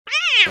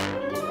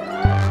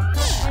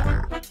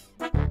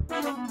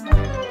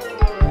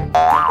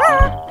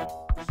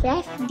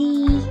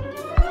D.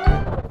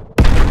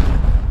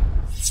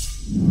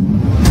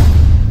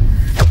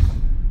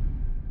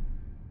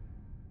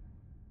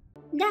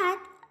 Dad,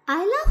 I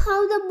love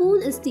how the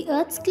moon is the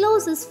Earth's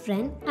closest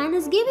friend and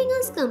is giving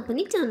us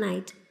company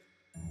tonight.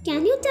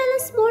 Can you tell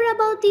us more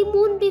about the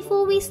moon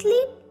before we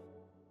sleep?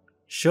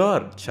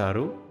 Sure,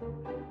 Charu.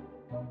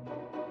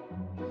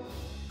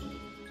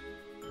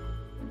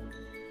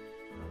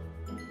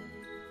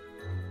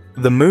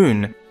 The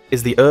moon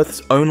is the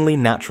Earth's only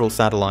natural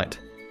satellite.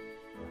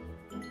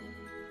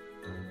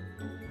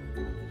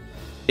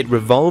 It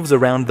revolves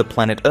around the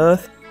planet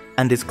Earth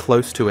and is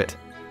close to it.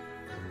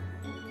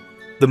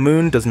 The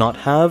moon does not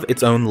have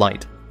its own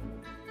light,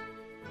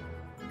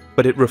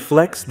 but it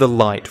reflects the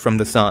light from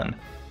the sun.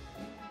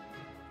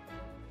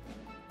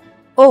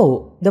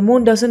 Oh, the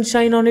moon doesn't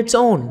shine on its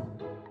own.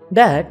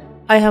 Dad,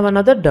 I have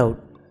another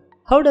doubt.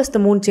 How does the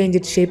moon change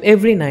its shape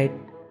every night?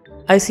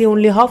 I see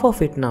only half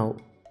of it now.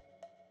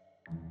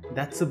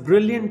 That's a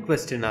brilliant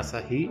question,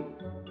 Asahi.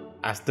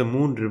 As the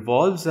moon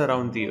revolves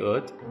around the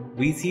Earth,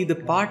 we see the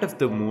part of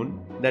the moon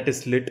that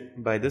is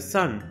lit by the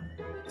sun,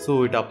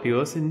 so it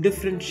appears in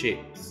different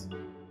shapes.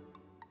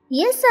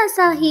 Yes,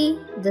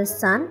 Asahi, the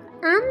sun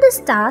and the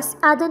stars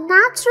are the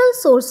natural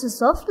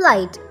sources of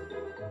light.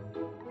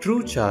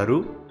 True,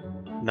 Charu.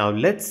 Now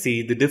let's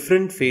see the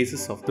different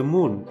phases of the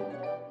moon.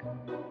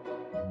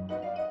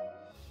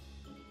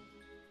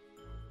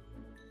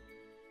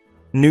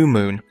 New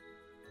moon.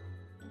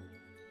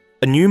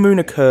 A new moon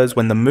occurs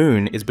when the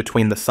moon is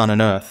between the sun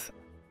and Earth.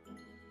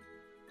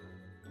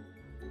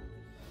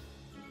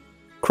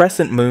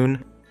 Crescent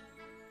moon.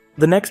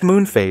 The next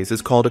moon phase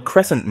is called a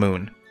crescent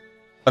moon.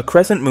 A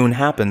crescent moon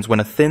happens when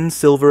a thin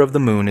silver of the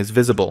moon is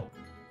visible.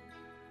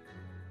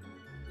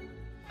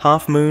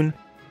 Half moon.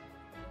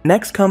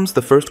 Next comes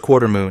the first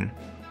quarter moon.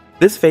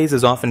 This phase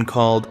is often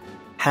called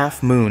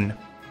half moon.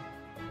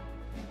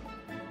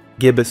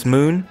 Gibbous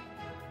moon.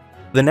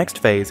 The next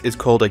phase is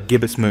called a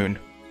gibbous moon,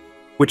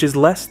 which is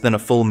less than a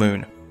full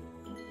moon.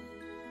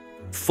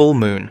 Full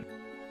moon.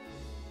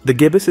 The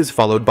gibbous is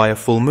followed by a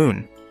full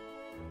moon.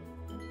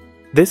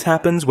 This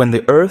happens when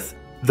the Earth,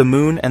 the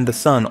moon, and the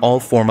sun all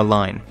form a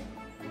line.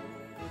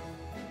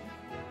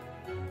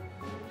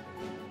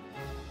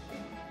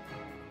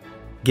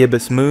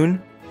 Gibbous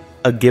moon.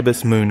 A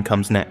gibbous moon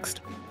comes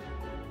next.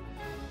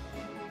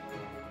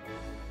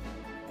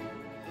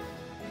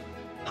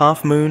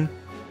 Half moon.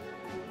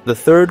 The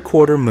third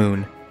quarter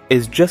moon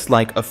is just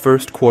like a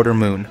first quarter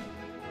moon.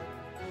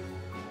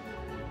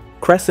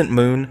 Crescent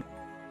moon.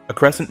 A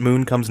crescent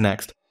moon comes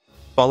next,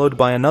 followed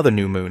by another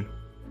new moon.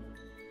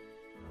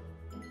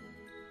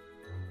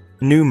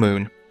 New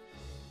moon.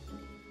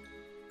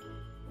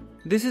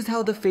 This is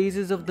how the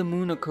phases of the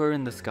moon occur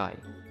in the sky.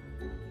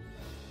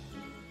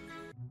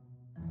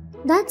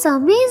 That's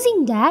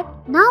amazing, Dad.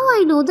 Now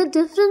I know the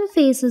different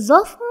phases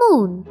of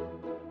moon.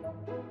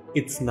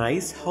 It's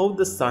nice how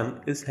the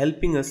sun is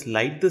helping us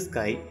light the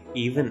sky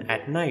even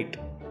at night.